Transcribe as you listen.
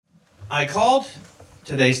I called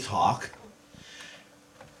today's talk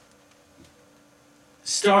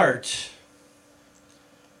Start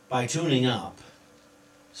by Tuning Up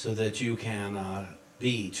so that you can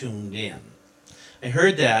be tuned in. I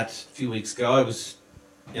heard that a few weeks ago. I was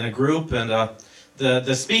in a group and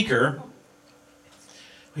the speaker,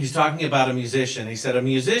 he's talking about a musician. He said a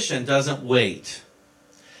musician doesn't wait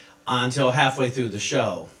until halfway through the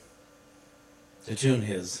show to tune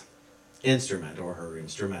his instrument or her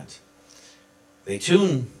instrument. They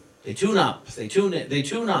tune up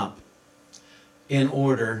in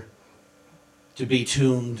order to be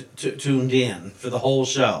tuned in for the whole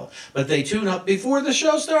show. But they tune up before the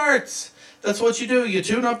show starts. That's what you do. You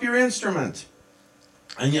tune up your instrument.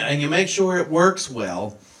 And you make sure it works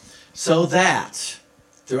well so that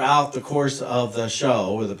throughout the course of the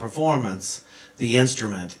show or the performance, the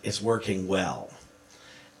instrument is working well.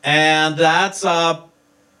 And that's the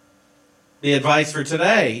advice for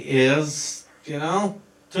today is, tune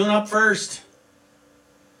up first.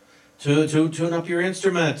 Tune up your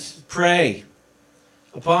instrument. Pray.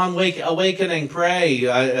 Upon awakening, pray.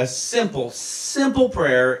 A simple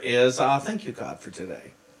prayer is, thank you, God, for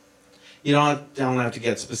today. You don't have to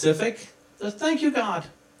get specific. Just thank you, God.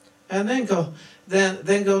 And then go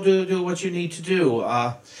do what you need to do.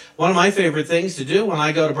 One of my favorite things to do when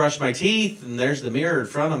I go to brush my teeth and there's the mirror in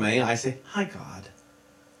front of me, I say, hi, God.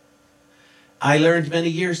 I learned many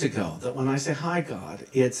years ago that when I say, hi, God,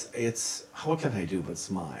 it's what can I do but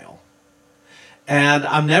smile? And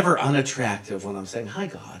I'm never unattractive when I'm saying, hi,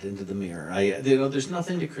 God, into the mirror. There's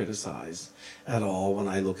nothing to criticize at all when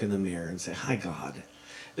I look in the mirror and say, hi, God.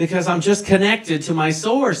 Because I'm just connected to my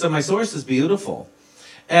source, and my source is beautiful.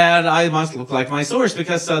 And I must look like my source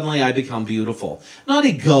because suddenly I become beautiful. Not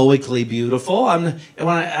egoically beautiful. I'm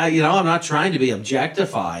not trying to be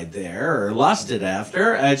objectified there or lusted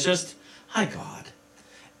after. It's just, hi, God.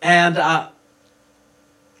 And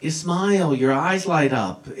you smile, your eyes light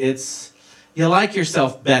up. You like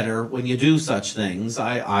yourself better when you do such things.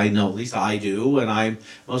 I know, at least I do, and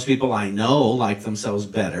most people I know like themselves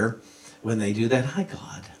better when they do that. Hi,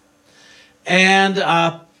 God. And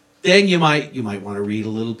then you might want to read a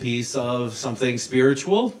little piece of something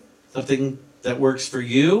spiritual, something that works for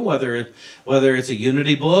you, whether it's a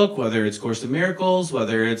Unity book, whether it's Course in Miracles,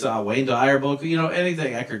 whether it's a Wayne Dyer book,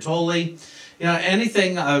 anything, Eckhart Tolle,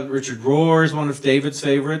 anything. Richard Rohr is one of David's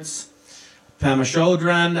favorites. Pema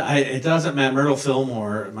Chodron, it doesn't matter. Myrtle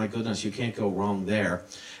Fillmore, my goodness, you can't go wrong there.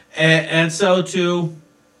 And so to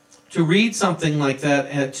read something like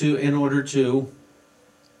that, in order to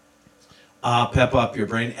pep up your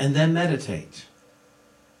brain, and then meditate.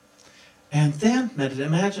 And then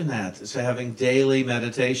imagine that, it's having daily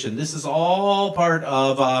meditation. This is all part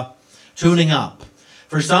of tuning up.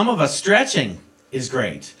 For some of us, stretching is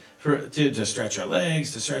great. To stretch our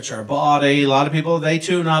legs, to stretch our body. A lot of people, they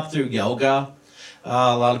tune up through yoga.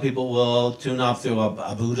 A lot of people will tune up through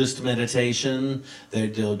a Buddhist meditation.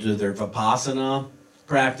 They'll do their Vipassana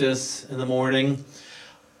practice in the morning.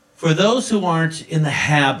 For those who aren't in the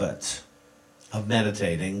habit of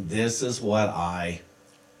meditating, this is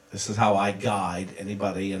how I guide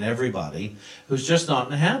anybody and everybody who's just not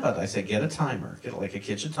in the habit. I say, get a timer. Get like a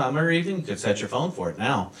kitchen timer, or even you could set your phone for it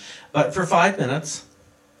now. But for 5 minutes.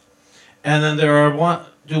 And then there are one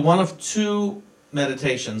of two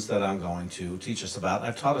meditations that I'm going to teach us about.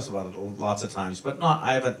 I've taught us about it lots of times, but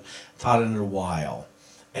I haven't taught it in a while.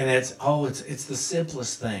 And it's the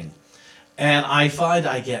simplest thing. And I find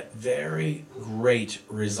I get very great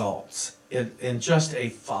results in just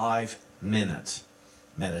a 5-minute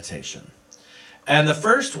meditation. And the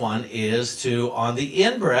first one is to, on the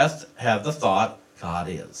in-breath, have the thought, God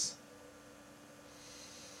is.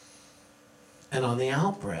 And on the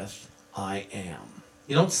out-breath, I am.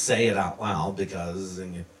 You don't say it out loud because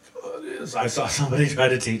I saw somebody try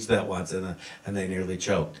to teach that once and they nearly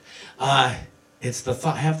choked. It's the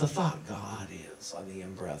thought. Have the thought, God is, on the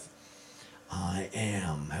in-breath. I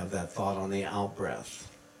am. Have that thought on the out-breath.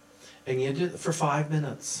 And you do it for 5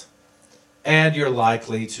 minutes. And you're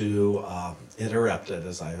likely to interrupt it,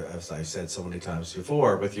 as I've said so many times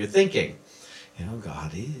before, with your thinking.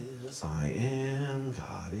 God is, I am,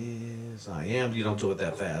 God is, I am. You don't do it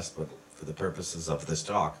that fast, but for the purposes of this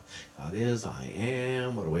talk, God is, I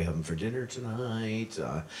am, what are we having for dinner tonight?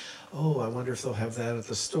 I wonder if they'll have that at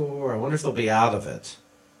the store. I wonder if they'll be out of it.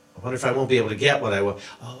 I wonder if I won't be able to get what I want.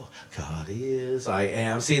 Oh, God is, I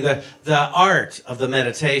am. See, the art of the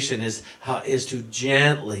meditation is to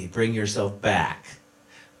gently bring yourself back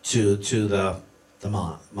to the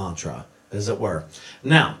mantra, as it were.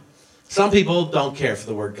 Now, some people don't care for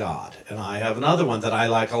the word God, and I have another one that I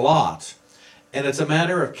like a lot. And it's a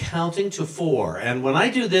matter of counting to 4. And when I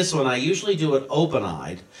do this one, I usually do it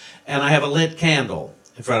open-eyed, and I have a lit candle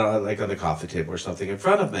in front of, like on the coffee table or something in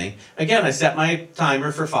front of me. Again, I set my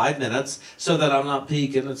timer for 5 minutes so that I'm not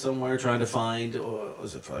peeking at somewhere trying to find,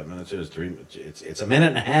 was it 5 minutes? It was 3 minutes. It's a minute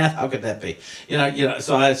and a half. How could that be?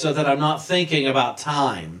 So that I'm not thinking about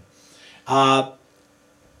time.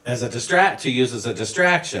 As to use as a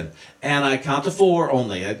distraction. And I count to 4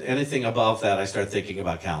 only. Anything above that, I start thinking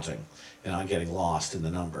about counting. I'm getting lost in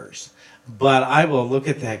the numbers. But I will look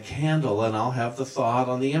at that candle and I'll have the thought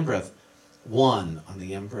on the in-breath. 1 on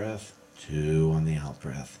the in-breath, 2 on the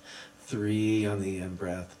out-breath, 3 on the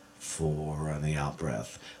in-breath, 4 on the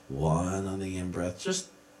out-breath, 1 on the in-breath. Just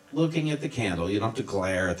looking at the candle. You don't have to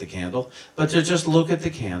glare at the candle, but to just look at the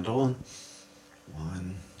candle and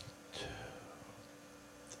 1, 2,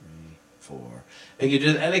 3, 4. And you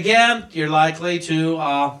do, and again, you're likely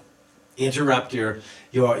to interrupt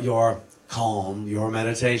your calm, your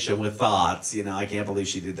meditation with thoughts. I can't believe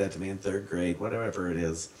she did that to me in 3rd grade, whatever it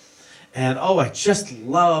is. And, I just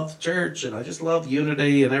love church, and I just love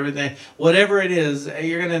unity and everything. Whatever it is,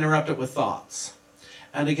 you're going to interrupt it with thoughts.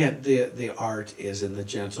 And again, the art is in the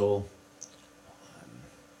gentle 1,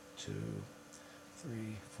 2,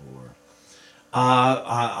 3,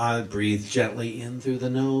 4. Breathe gently in through the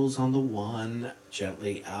nose on the 1,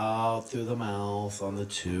 gently out through the mouth on the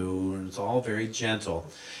 2, and it's all very gentle.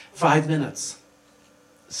 5 minutes.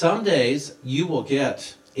 Some days you will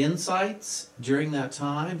get insights during that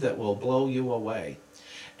time that will blow you away.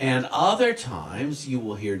 And other times you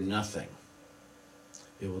will hear nothing.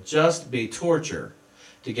 It will just be torture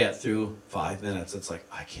to get through 5 minutes. It's like,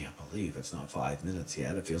 I can't believe it's not 5 minutes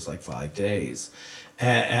yet. It feels like 5 days.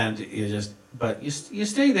 And but you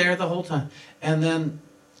stay there the whole time. And then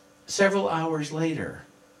several hours later,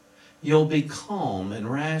 you'll be calm and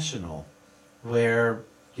rational where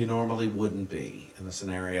you normally wouldn't be in a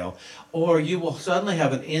scenario. Or you will suddenly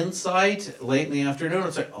have an insight late in the afternoon.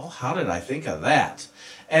 It's like, how did I think of that?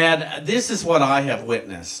 And this is what I have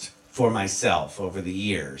witnessed for myself over the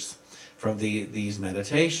years from these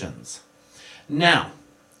meditations. Now,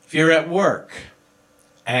 if you're at work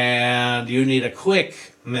and you need a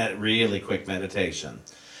really quick meditation,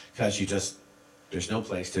 because there's no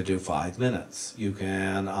place to do 5 minutes. You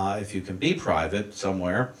can, if you can be private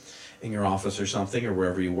somewhere, in your office or something, or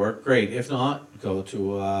wherever you work, great. If not, go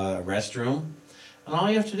to a restroom. And all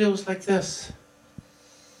you have to do is like this.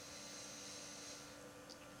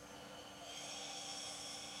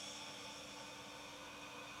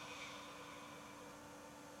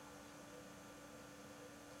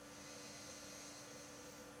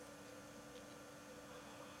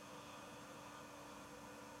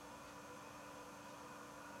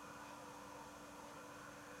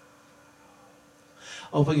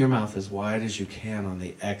 Open your mouth as wide as you can on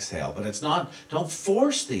the exhale, but don't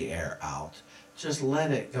force the air out. Just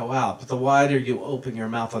let it go out. But the wider you open your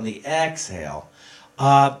mouth on the exhale,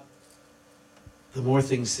 the more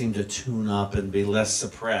things seem to tune up and be less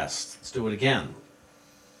suppressed. Let's do it again.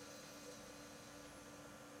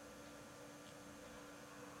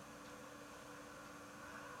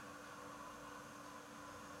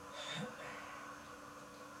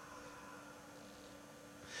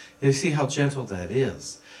 You see how gentle that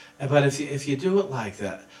is. But if you do it like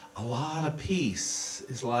that, a lot of peace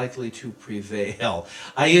is likely to prevail.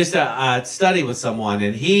 I used to study with someone,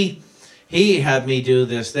 and he had me do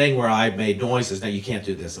this thing where I made noises. Now, you can't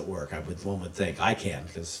do this at work. One would think. I can,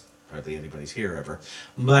 because hardly anybody's here ever.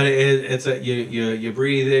 But you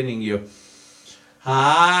breathe in and you...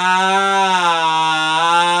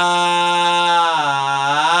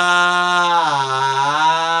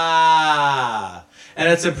 And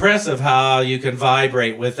it's impressive how you can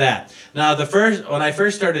vibrate with that. Now, when I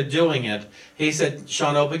first started doing it, he said,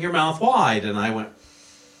 Sean, open your mouth wide. And I went,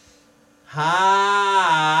 ha.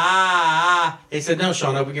 He said, no,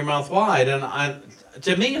 Sean, open your mouth wide. And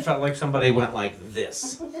to me, it felt like somebody went like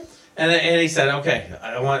this. And he said, okay,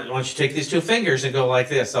 I want you to take these 2 fingers and go like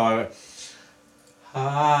this. So I went,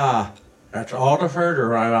 ah. After all the further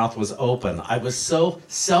my mouth was open, I was so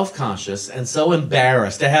self-conscious and so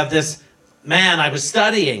embarrassed to have this man I was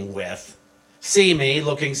studying with see me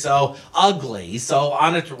looking so ugly, so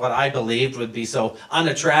what I believed would be so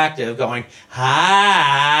unattractive, going,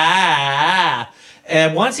 ha.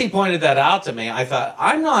 And once he pointed that out to me, I thought,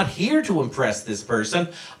 I'm not here to impress this person.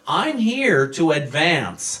 I'm here to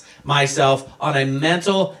advance myself on a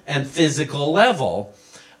mental and physical level.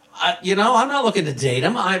 I'm not looking to date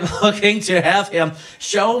him. I'm looking to have him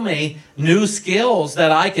show me new skills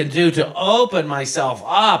that I can do to open myself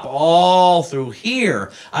up all through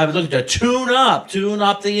here. I'm looking to tune up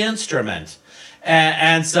the instrument.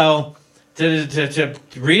 And so to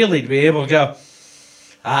really be able to go,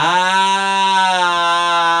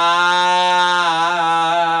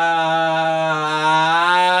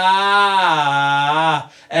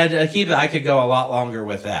 and keep it. I could go a lot longer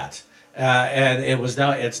with that. And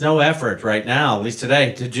it's no effort right now, at least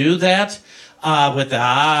today, to do that. With the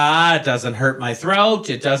it doesn't hurt my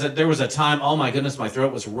throat. It doesn't. There was a time, oh my goodness, my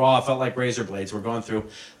throat was raw. I felt like razor blades were going through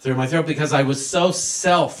my throat because I was so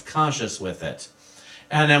self-conscious with it.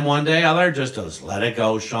 And then one day I learned just to let it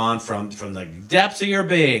go, Sean, from the depths of your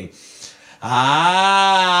being.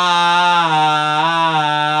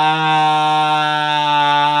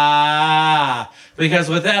 Because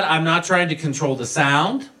with that, I'm not trying to control the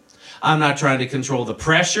sound. I'm not trying to control the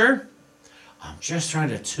pressure. I'm just trying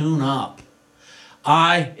to tune up.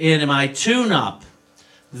 In my tune-up,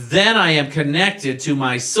 then I am connected to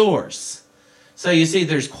my source. So you see,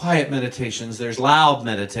 there's quiet meditations, there's loud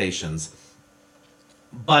meditations.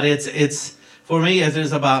 But it's for me, it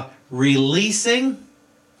is about releasing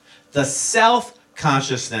the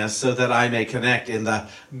self-consciousness so that I may connect in the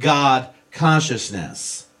God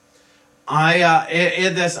consciousness.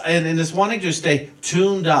 In this wanting to stay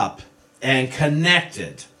tuned up and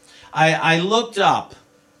connected, I looked up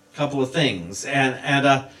a couple of things,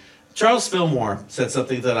 and Charles Fillmore said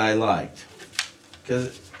something that I liked,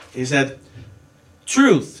 because he said,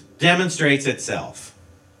 truth demonstrates itself.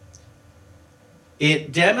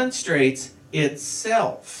 It demonstrates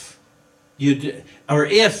itself. If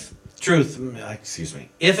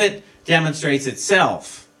it demonstrates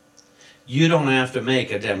itself, you don't have to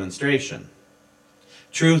make a demonstration.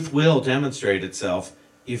 Truth will demonstrate itself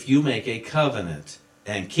if you make a covenant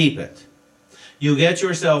and keep it. You get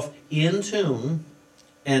yourself in tune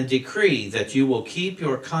and decree that you will keep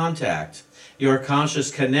your contact, your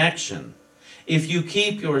conscious connection. If you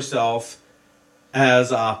keep yourself,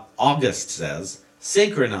 as August says,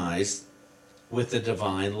 synchronized with the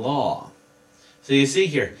divine law. So you see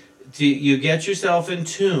here, you get yourself in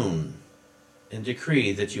tune and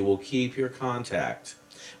decree that you will keep your contact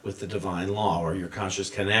with the divine law, or your conscious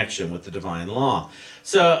connection with the divine law.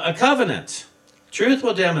 So a covenant. Truth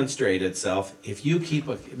will demonstrate itself if you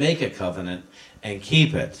make a covenant and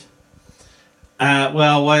keep it. Do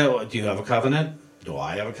you have a covenant? Do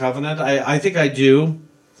I have a covenant? I think I do.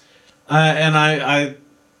 And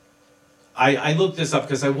I looked this up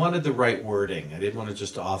because I wanted the right wording. I didn't want to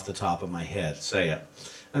just off the top of my head say it.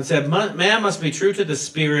 And said, man must be true to the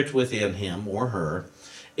spirit within him or her.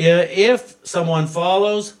 If someone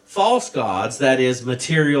follows false gods, that is,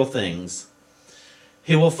 material things,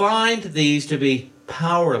 he will find these to be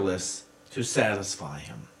powerless to satisfy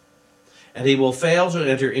him. And he will fail to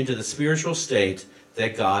enter into the spiritual state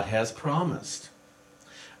that God has promised.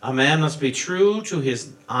 A man must be true to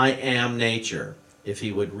his I am nature if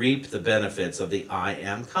he would reap the benefits of the I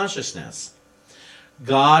am consciousness.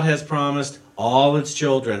 God has promised all its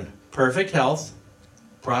children perfect health,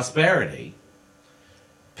 prosperity,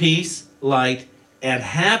 peace, light, and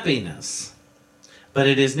happiness. But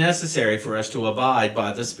it is necessary for us to abide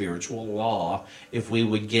by the spiritual law if we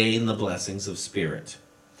would gain the blessings of spirit.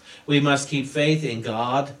 We must keep faith in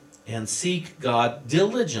God and seek God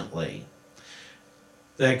diligently,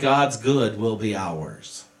 that God's good will be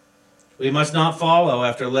ours. We must not follow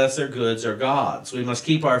after lesser goods or gods. We must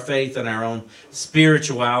keep our faith in our own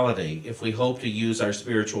spirituality if we hope to use our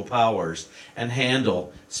spiritual powers and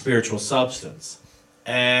handle spiritual substance.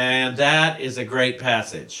 And that is a great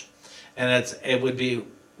passage. And it would be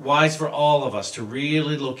wise for all of us to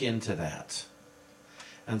really look into that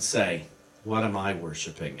and say, what am I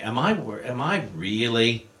worshiping? Am I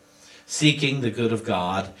really seeking the good of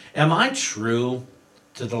God? Am I true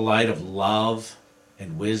to the light of love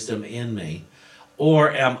and wisdom in me?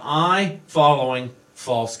 Or am I following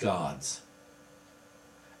false gods?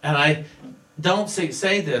 And I don't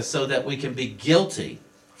say this so that we can be guilty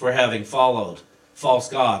for having followed false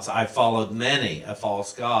gods. I followed many a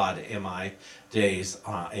false god in my days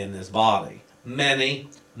in this body. Many,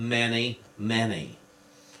 many, many.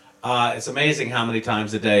 It's amazing how many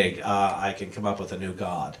times a day I can come up with a new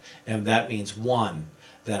god. And that means one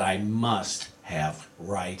that I must have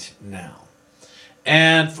right now.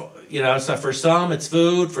 And so for some it's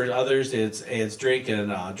food, for others it's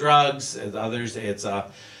drinking drugs, and others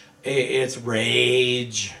it's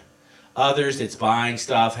rage, others it's buying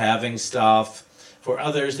stuff, having stuff. For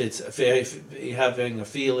others, it's having a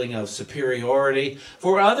feeling of superiority.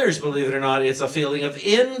 For others, believe it or not, it's a feeling of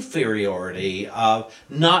inferiority, of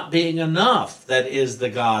not being enough. That is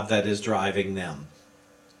the God that is driving them.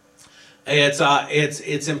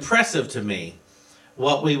 It's impressive to me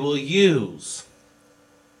what we will use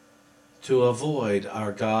to avoid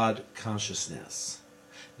our God consciousness.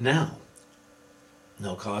 Now,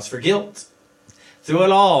 No cause for guilt. Through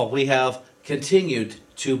it all, we have continued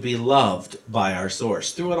to be loved by our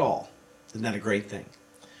source. Through it all. Isn't that a great thing?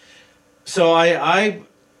 So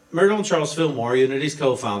Myrtle and Charles Fillmore, Unity's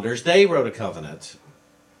co-founders, they wrote a covenant.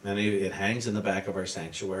 And it hangs in the back of our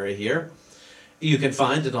sanctuary here. You can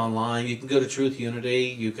find it online. You can go to Truth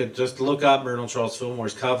Unity. You could just look up Myrtle and Charles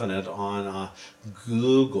Fillmore's covenant on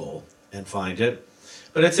Google and find it.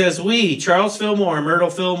 But it says, we, Charles Fillmore and Myrtle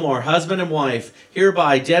Fillmore, husband and wife,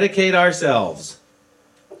 hereby dedicate ourselves.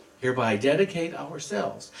 Hereby dedicate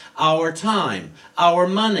ourselves. Our time, our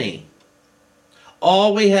money,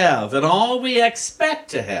 all we have and all we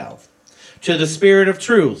expect to have to the Spirit of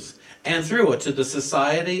truth, and through it to the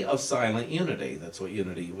Society of Silent Unity. That's what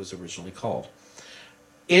Unity was originally called.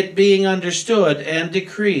 It being understood and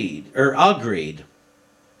decreed, or agreed,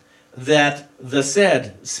 that the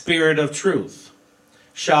said Spirit of truth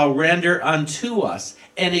shall render unto us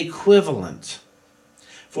an equivalent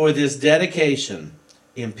for this dedication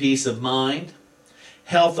in peace of mind,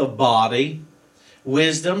 health of body,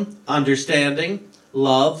 wisdom, understanding,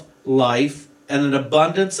 love, life, and an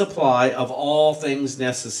abundant supply of all things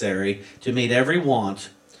necessary to meet every want,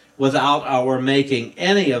 without our making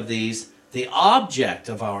any of these the object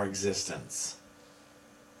of our existence.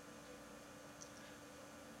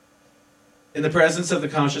 In the presence of the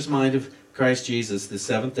conscious mind of Christ Jesus, the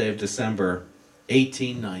 7th day of December,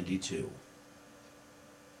 1892.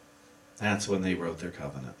 That's when they wrote their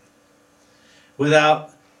covenant.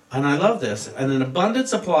 Without, and I love this, and an abundant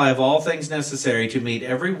supply of all things necessary to meet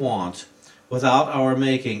every want, without our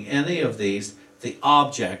making any of these the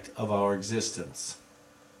object of our existence.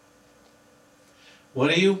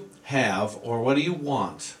 What do you have, or what do you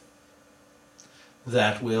want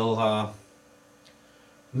that will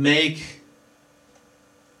make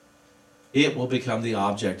it will become the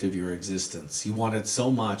object of your existence? You want it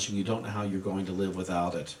so much and you don't know how you're going to live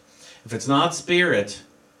without it. If it's not spirit,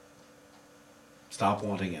 stop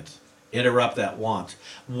wanting it. Interrupt that want.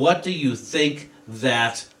 What do you think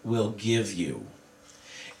that will give you?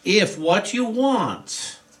 If what you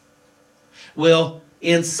want will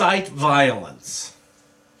incite violence,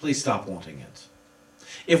 please stop wanting it.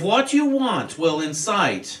 If what you want will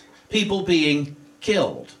incite people being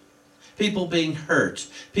killed, people being hurt,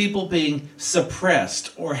 people being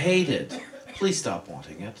suppressed or hated, please stop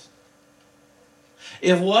wanting it.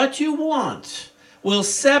 If what you want will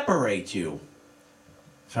separate you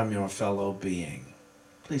from your fellow being,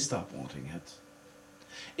 please stop wanting it.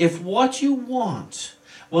 If what you want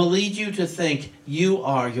will lead you to think you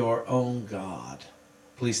are your own God,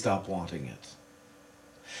 please stop wanting it.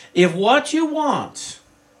 If what you want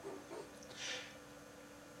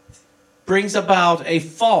brings about a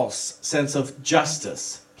false sense of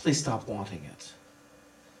justice, please stop wanting it.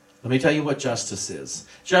 Let me tell you what justice is.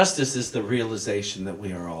 Justice is the realization that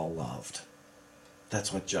we are all loved.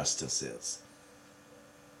 That's what justice is.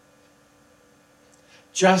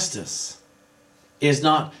 Justice is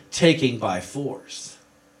not taking by force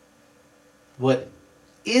what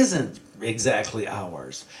isn't exactly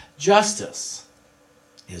ours. Justice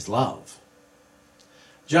is love.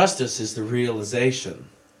 Justice is the realization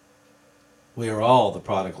we are all the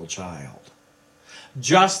prodigal child.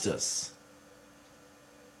 Justice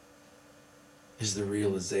is the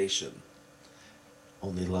realization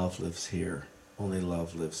only love lives here. Only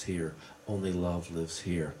love lives here. Only love lives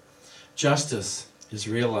here. Justice is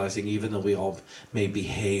realizing, even though we all may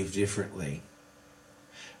behave differently,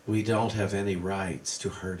 we don't have any rights to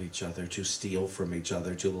hurt each other, to steal from each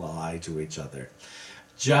other, to lie to each other.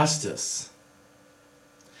 Justice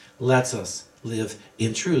lets us live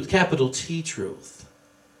in truth, capital T truth.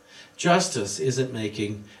 Justice isn't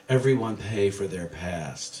making everyone pay for their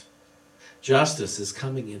past. Justice is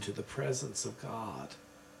coming into the presence of God.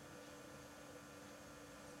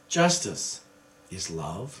 Justice is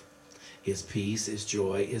love, is peace, is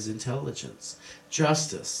joy, is intelligence.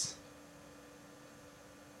 Justice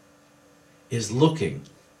is looking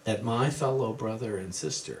at my fellow brother and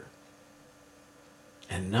sister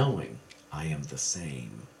and knowing I am the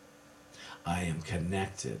same. I am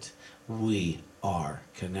connected. We are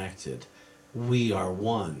connected. We are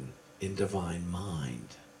one in divine mind.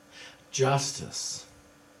 Justice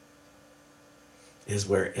is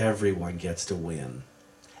where everyone gets to win.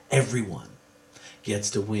 Everyone gets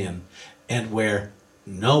to win, and where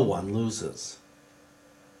no one loses.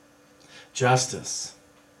 Justice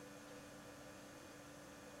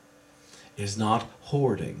is not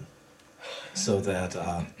hoarding so that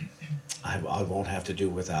I won't have to do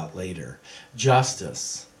without later.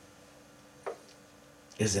 Justice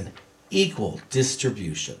is an equal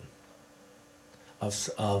distribution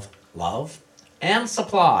of love and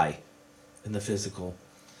supply in the physical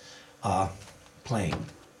plane.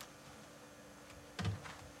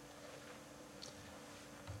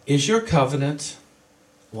 Is your covenant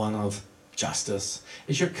one of justice?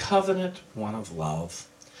 Is your covenant one of love?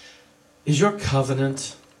 Is your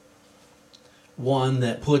covenant one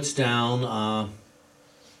that puts down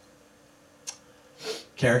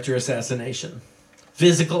character assassination,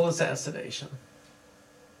 physical assassination,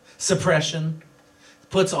 suppression,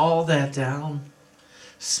 puts all that down?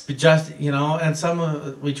 Just, and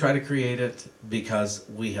some we try to create it because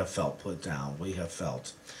we have felt put down. We have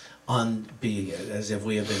felt as if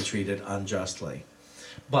we have been treated unjustly.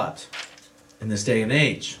 But in this day and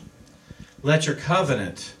age, let your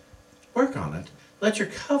covenant, work on it, let your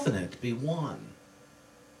covenant be one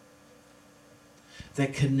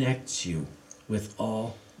that connects you with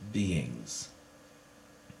all beings.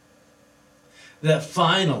 That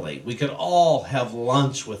finally we could all have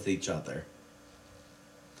lunch with each other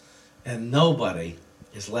and nobody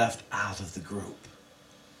is left out of the group.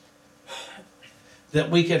 That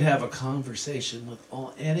we could have a conversation with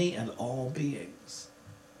any and all beings.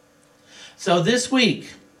 So this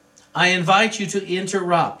week, I invite you to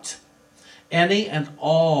interrupt any and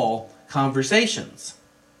all conversations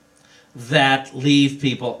that leave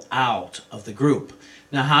people out of the group.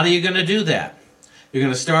 Now, how are you going to do that? You're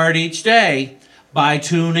going to start each day by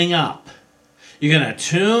tuning up. You're going to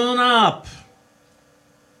tune up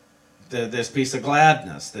this piece of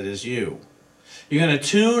gladness that is you. You're going to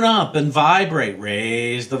tune up and vibrate,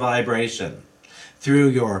 raise the vibration through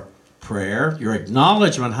your prayer, your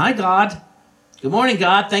acknowledgement. Hi, God. Good morning,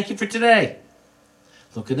 God. Thank you for today.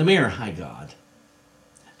 Look in the mirror. Hi, God.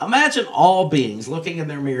 Imagine all beings looking in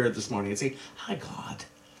their mirror this morning and saying, hi, God.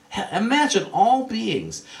 Imagine all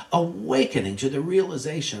beings awakening to the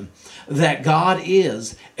realization that God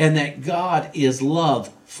is and that God is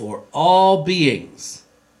love for all beings.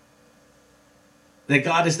 That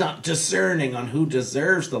God is not discerning on who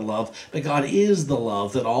deserves the love, but God is the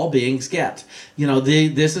love that all beings get.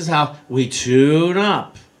 This is how we tune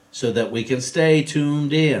up so that we can stay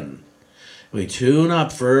tuned in. We tune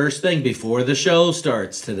up first thing before the show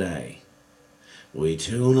starts today. We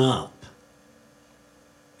tune up.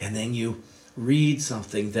 And then you read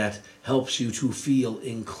something that helps you to feel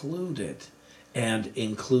included and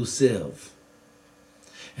inclusive.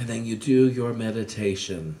 And then you do your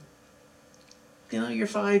meditation. Your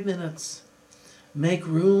 5 minutes. Make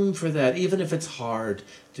room for that. Even if it's hard,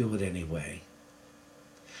 do it anyway.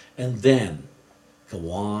 And then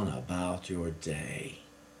go on about your day,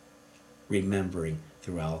 remembering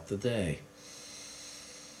throughout the day.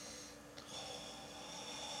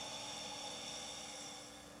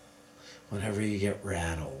 Whenever you get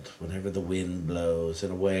rattled, whenever the wind blows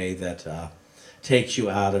in a way that takes you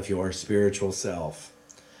out of your spiritual self,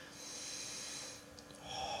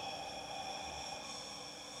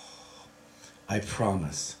 I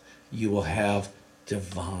promise you will have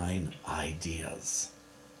divine ideas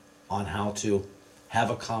on how to have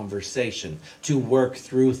a conversation, to work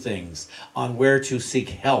through things, on where to seek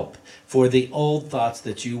help for the old thoughts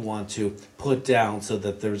that you want to put down so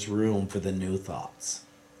that there's room for the new thoughts.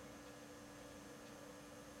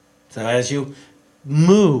 So as you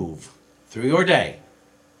move through your day,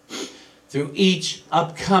 through each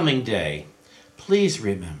upcoming day, please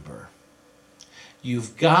remember,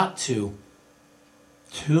 you've got to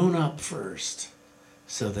tune up first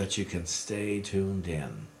so that you can stay tuned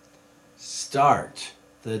in. Start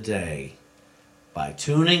the day by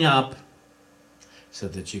tuning up so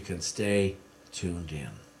that you can stay tuned in.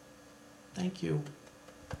 Thank you.